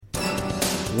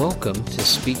Welcome to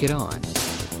Speak It On.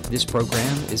 This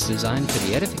program is designed for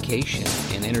the edification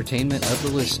and entertainment of the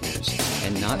listeners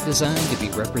and not designed to be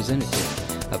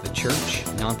representative of a church,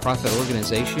 nonprofit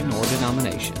organization, or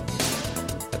denomination.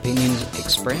 Opinions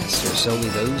expressed are solely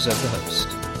those of the host.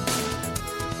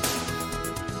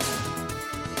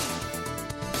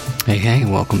 Hey,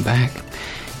 welcome back.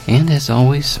 And as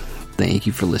always, thank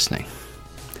you for listening.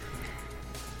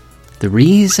 The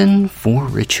reason for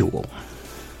ritual.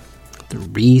 The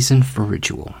reason for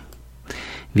ritual. Have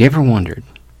you ever wondered,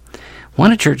 why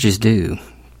do churches do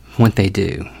what they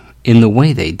do in the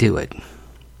way they do it?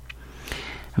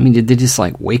 I mean, did they just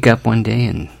wake up one day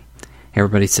and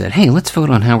everybody said, hey, let's vote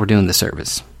on how we're doing the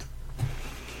service?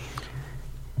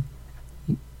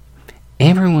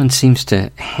 Everyone seems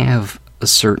to have a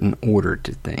certain order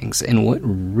to things, and what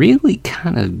really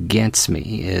kind of gets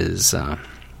me is a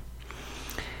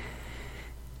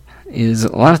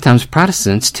lot of times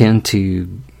Protestants tend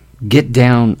to get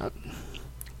down,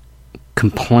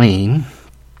 complain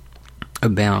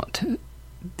about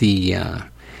the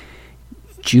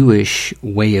Jewish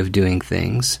way of doing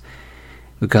things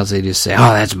because they just say,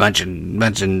 "Oh, that's a bunch of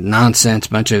nonsense,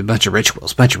 bunch of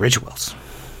rituals."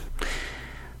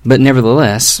 But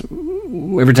nevertheless,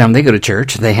 every time they go to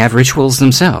church, they have rituals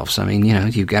themselves. I mean,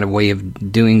 you've got a way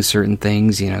of doing certain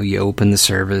things. You open the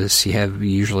service. You have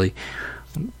usually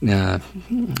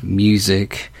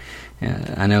music.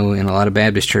 I know in a lot of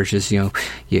Baptist churches,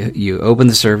 you open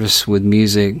the service with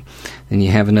music, then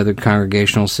you have another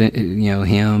congregational,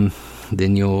 hymn,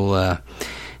 then you'll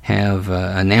have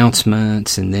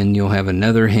announcements, and then you'll have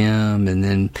another hymn, and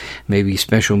then maybe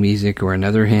special music or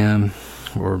another hymn,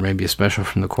 or maybe a special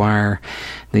from the choir.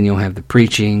 Then you'll have the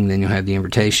preaching, then you'll have the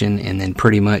invitation, and then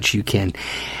pretty much you can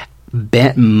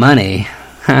bet money,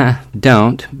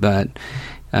 don't, but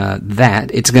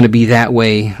that it's going to be that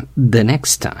way the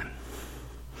next time.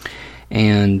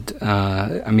 And,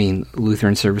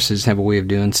 Lutheran services have a way of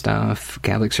doing stuff.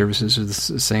 Catholic services are the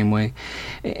same way.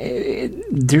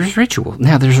 There's ritual.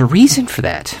 Now, there's a reason for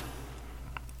that.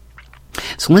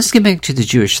 So let's get back to the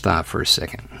Jewish thought for a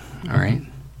second. All right?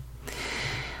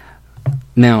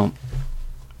 Now,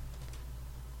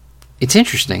 it's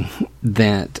interesting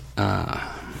that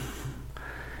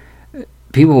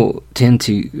people tend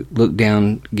to look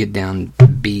down, get down,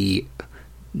 be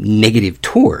negative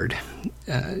toward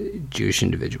Jewish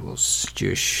individuals,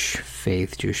 Jewish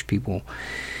faith, Jewish people,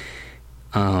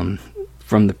 from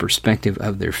the perspective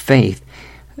of their faith,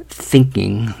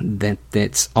 thinking that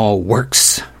that's all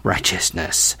works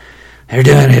righteousness. They're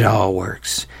doing it all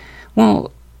works.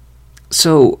 Well,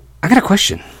 so I got a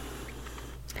question.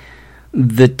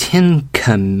 The 10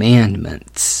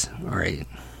 Commandments, all right.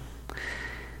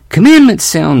 Commandments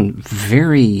sound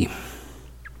very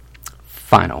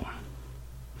final.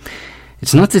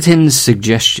 It's not the 10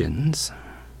 suggestions,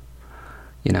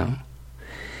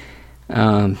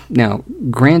 Now,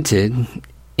 granted,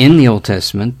 in the Old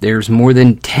Testament, there's more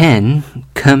than 10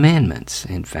 commandments.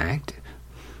 In fact,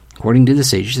 according to the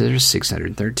sages, there's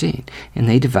 613. And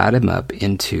they divide them up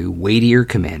into weightier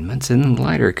commandments and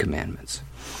lighter commandments.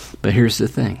 But here's the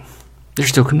thing. They're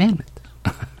still commandments.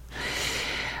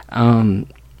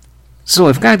 So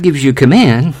if God gives you a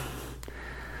command,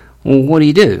 well, what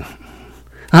do?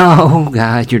 Oh,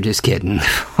 God, you're just kidding.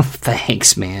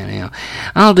 Thanks, man.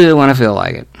 I'll do it when I feel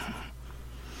like it.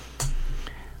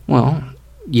 Well,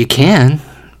 you can,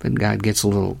 but God gets a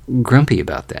little grumpy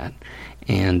about that.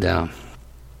 And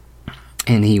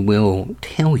He will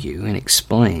tell you and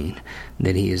explain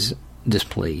that He is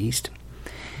displeased,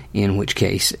 in which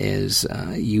case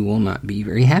you will not be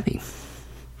very happy.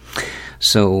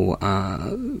 So,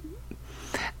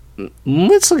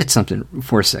 let's look at something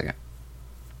for a second.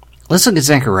 Let's look at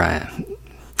Zechariah.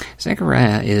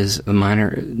 Zechariah is a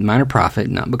minor prophet,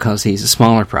 not because he's a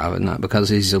smaller prophet, not because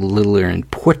he's a littler in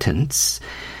importance,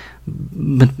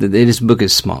 but his book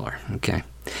is smaller. Okay.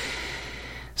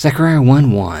 Zechariah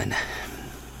 1:1.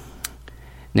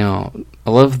 Now, I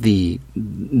love the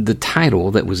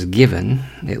title that was given,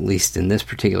 at least in this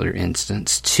particular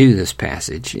instance, to this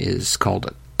passage is called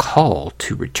a call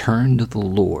to return to the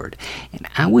Lord. And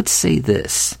I would say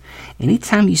this,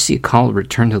 anytime you see a call to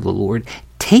return to the Lord,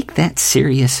 take that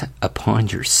serious upon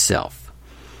yourself.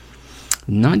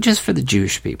 Not just for the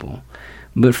Jewish people,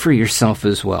 but for yourself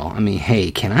as well. I mean,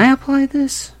 hey, can I apply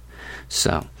this?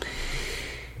 So,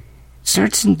 it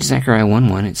starts in Zechariah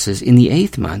 1:1. It says, in the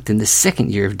 8th month, in the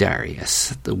 2nd year of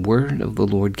Darius, the word of the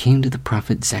Lord came to the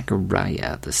prophet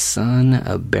Zechariah, the son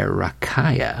of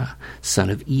Berechiah,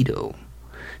 son of Iddo,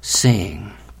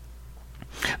 saying,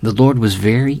 the Lord was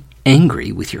very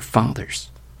angry with your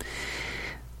fathers.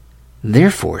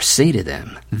 Therefore say to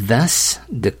them, Thus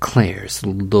declares the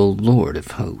Lord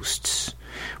of hosts,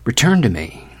 Return to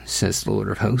me, says the Lord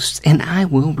of hosts, and I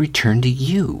will return to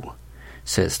you,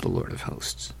 says the Lord of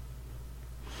hosts.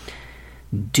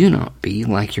 Do not be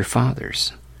like your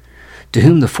fathers, to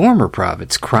whom the former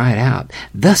prophets cried out,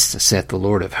 Thus saith the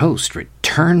Lord of hosts,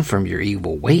 Return from your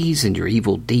evil ways and your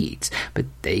evil deeds. But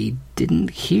they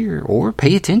didn't hear or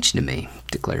pay attention to me,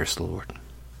 declares the Lord.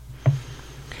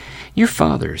 Your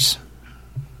fathers,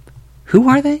 who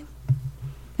are they?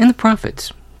 And the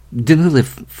prophets, do they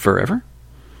live forever?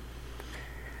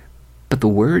 But the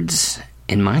words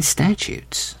and my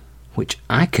statutes, which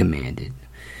I commanded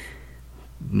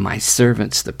my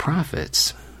servants the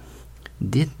prophets,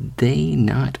 did they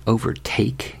not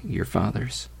overtake your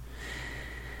fathers?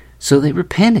 So they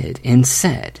repented and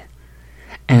said,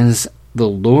 As the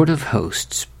Lord of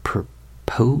hosts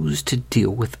proposed to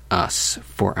deal with us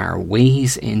for our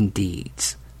ways and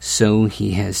deeds, so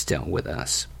he has dealt with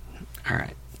us. All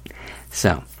right.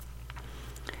 So,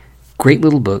 great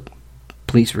little book.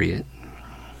 Please read it.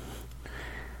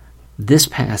 This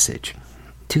passage,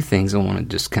 two things I want to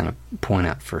just kind of point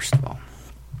out first of all.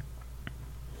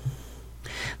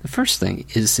 The first thing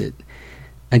is that,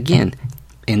 again,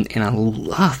 and I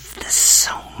love this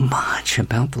so much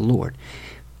about the Lord,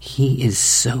 he is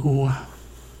so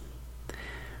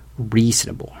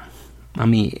reasonable. I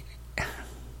mean,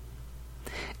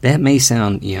 that may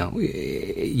sound,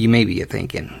 you may be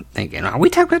thinking, are we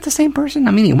talking about the same person?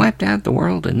 I mean, he wiped out the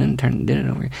world and then did it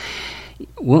over.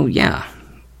 Well, yeah,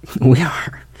 we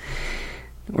are.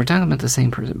 We're talking about the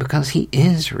same person because he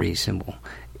is reasonable.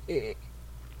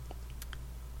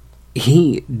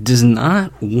 He does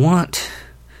not want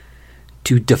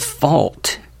to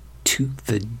default to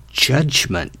the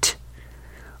judgment,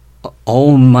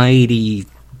 almighty,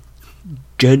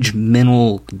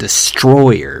 judgmental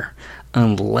destroyer,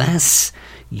 unless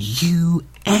you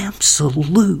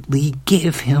absolutely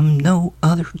give him no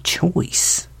other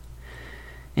choice.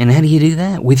 And how do you do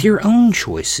that? With your own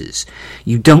choices.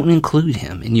 You don't include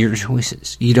him in your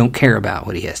choices. You don't care about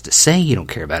what he has to say. You don't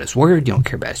care about his word. You don't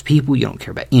care about his people. You don't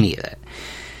care about any of that.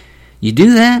 You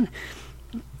do that,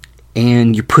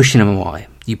 and you're pushing him away.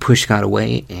 You push God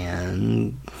away,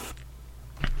 and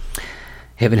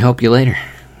heaven help you later,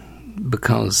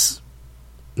 because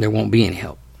there won't be any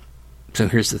help. So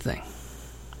here's the thing.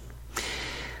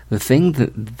 The thing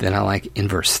that I like in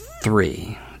verse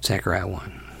 3, Zechariah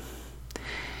 1,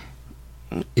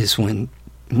 is when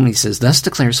he says, Thus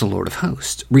declares the Lord of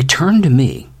hosts, Return to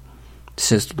me,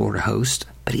 says the Lord of hosts.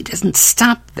 But he doesn't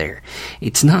stop there.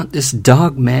 It's not this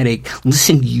dogmatic,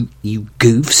 listen, you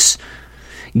goofs,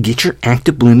 get your act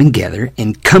of blooming together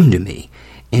and come to me.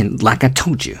 And like I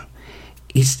told you,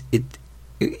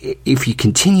 if you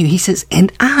continue, he says,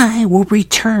 and I will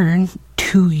return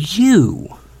to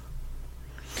you.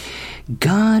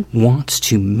 God wants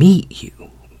to meet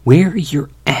you where you're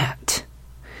at.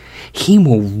 He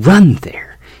will run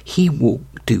there. He will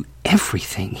do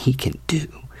everything he can do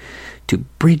to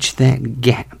bridge that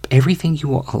gap. Everything you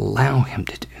will allow him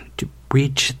to do to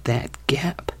bridge that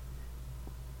gap.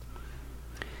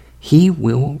 He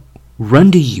will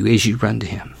run to you as you run to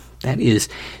him. That is,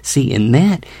 see, and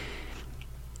that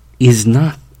is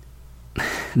not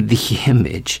the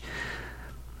image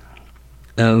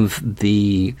of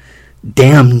the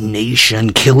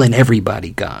damnation, killing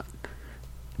everybody God.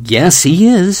 Yes, he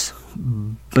is.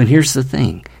 But here's the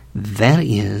thing. That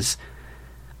is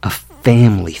a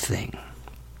family thing.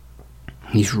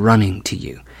 He's running to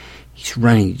you. He's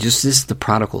running. Just this is the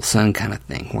prodigal son kind of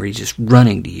thing, where he's just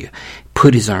running to you.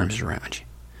 Put his arms around you.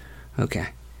 Okay.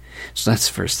 So that's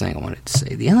the first thing I wanted to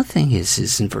say. The other thing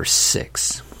is in verse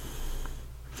 6,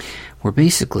 where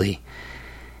basically,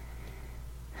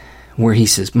 where he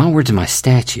says, My words and my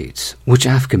statutes, which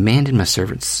I've commanded my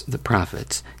servants the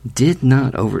prophets, did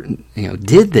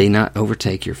they not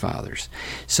overtake your fathers?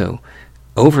 So,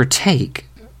 overtake,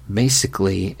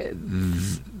 basically,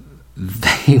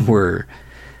 they were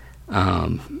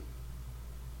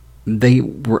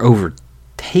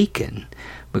overtaken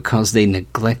because they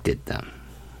neglected them.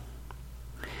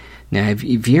 Now, have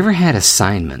you ever had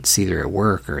assignments, either at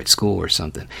work or at school or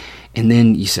something, and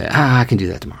then you say, I can do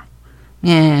that tomorrow.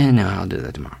 Yeah, no, I'll do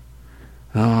that tomorrow.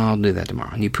 Oh, I'll do that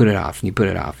tomorrow. And you put it off, and you put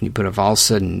it off, and you put it off. All of a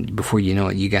sudden, before you know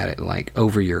it, you got it like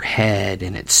over your head,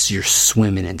 and you're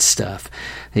swimming in stuff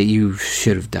that you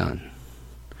should have done.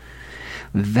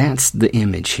 That's the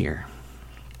image here.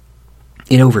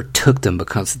 It overtook them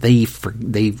because they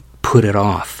put it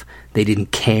off. They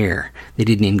didn't care. They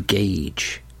didn't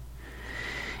engage.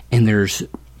 And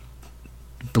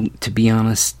to be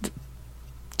honest,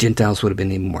 Gentiles would have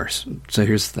been even worse. So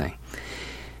here's the thing.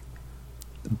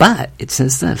 But it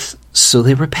says this, so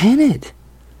they repented.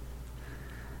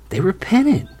 They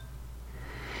repented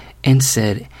and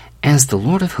said, as the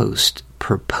Lord of hosts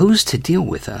proposed to deal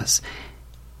with us,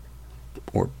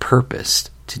 or purposed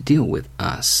to deal with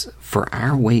us for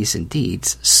our ways and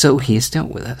deeds, so he has dealt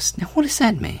with us. Now, what does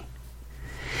that mean?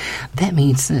 That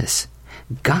means this.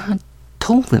 God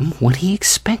told them what he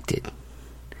expected.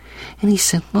 And he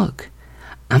said, look,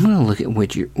 I'm going to look at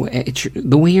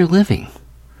the way you're living.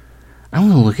 I'm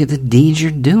going to look at the deeds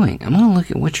you're doing. I'm going to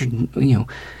look at what you're,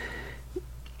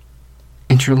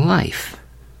 at your life.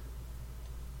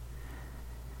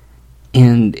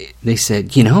 And they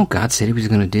said, God said he was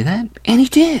going to do that, and he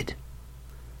did.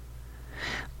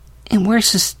 And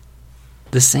where's this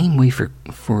the same way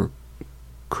for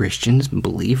Christians,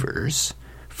 believers,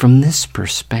 from this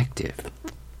perspective?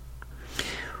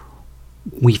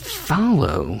 We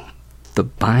follow the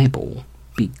Bible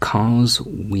because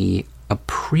we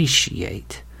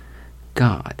appreciate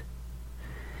God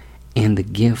and the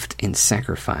gift and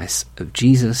sacrifice of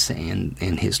Jesus and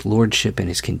his lordship and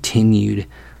his continued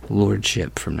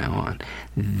lordship from now on.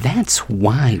 That's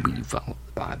why we follow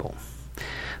the Bible.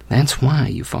 That's why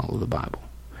you follow the Bible.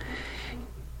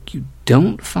 You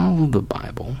don't follow the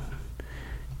Bible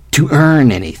to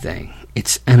earn anything.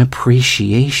 It's an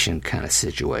appreciation kind of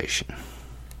situation.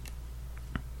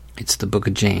 It's the book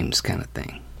of James kind of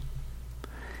thing.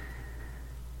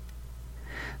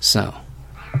 So,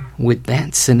 with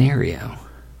that scenario,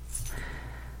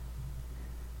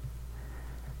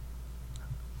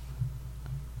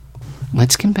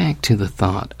 let's come back to the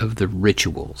thought of the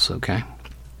rituals, okay?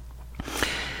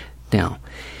 Now,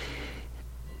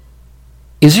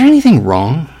 is there anything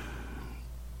wrong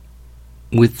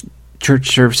with church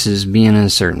services being in a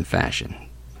certain fashion?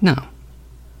 No.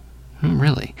 Not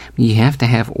really. You have to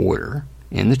have order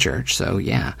in the church, so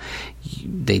yeah,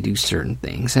 they do certain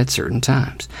things at certain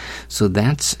times. So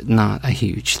that's not a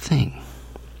huge thing.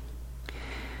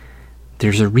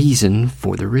 There's a reason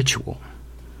for the ritual.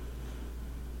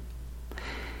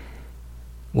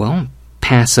 Well,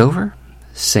 Passover,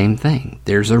 same thing.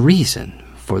 There's a reason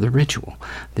for the ritual.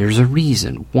 There's a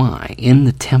reason why in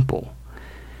the temple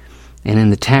and in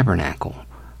the tabernacle,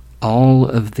 all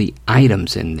of the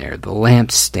items in there, the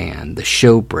lampstand, the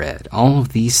showbread, all of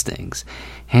these things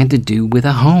had to do with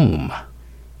a home.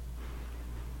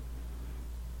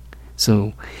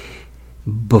 So,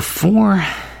 before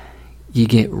you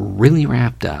get really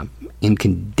wrapped up in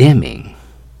condemning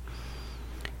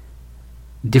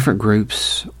different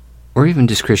groups, or even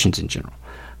just Christians in general,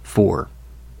 for,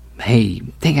 hey,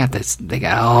 they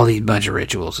got all these bunch of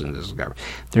rituals in this garbage.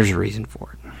 There's a reason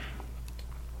for it.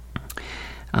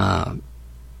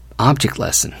 Object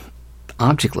lesson.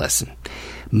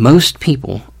 Most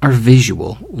people are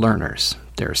visual learners.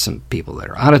 There are some people that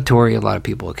are auditory, a lot of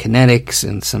people are kinetics,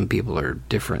 and some people are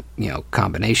different,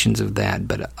 combinations of that,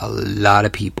 but a lot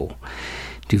of people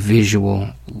do visual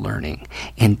learning.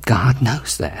 And God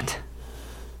knows that.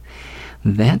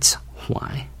 That's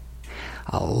why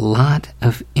a lot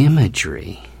of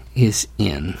imagery is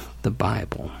in the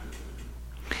Bible.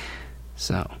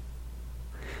 So,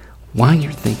 while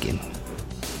you're thinking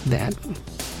that,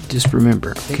 just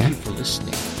remember, okay? Thank you for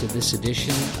listening to this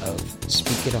edition of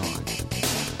Speak It On.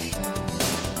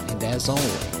 And as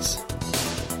always,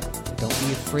 don't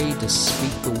be afraid to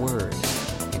speak the word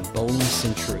in boldness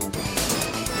and truth.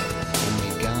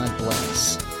 And may God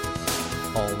bless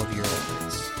all of your life.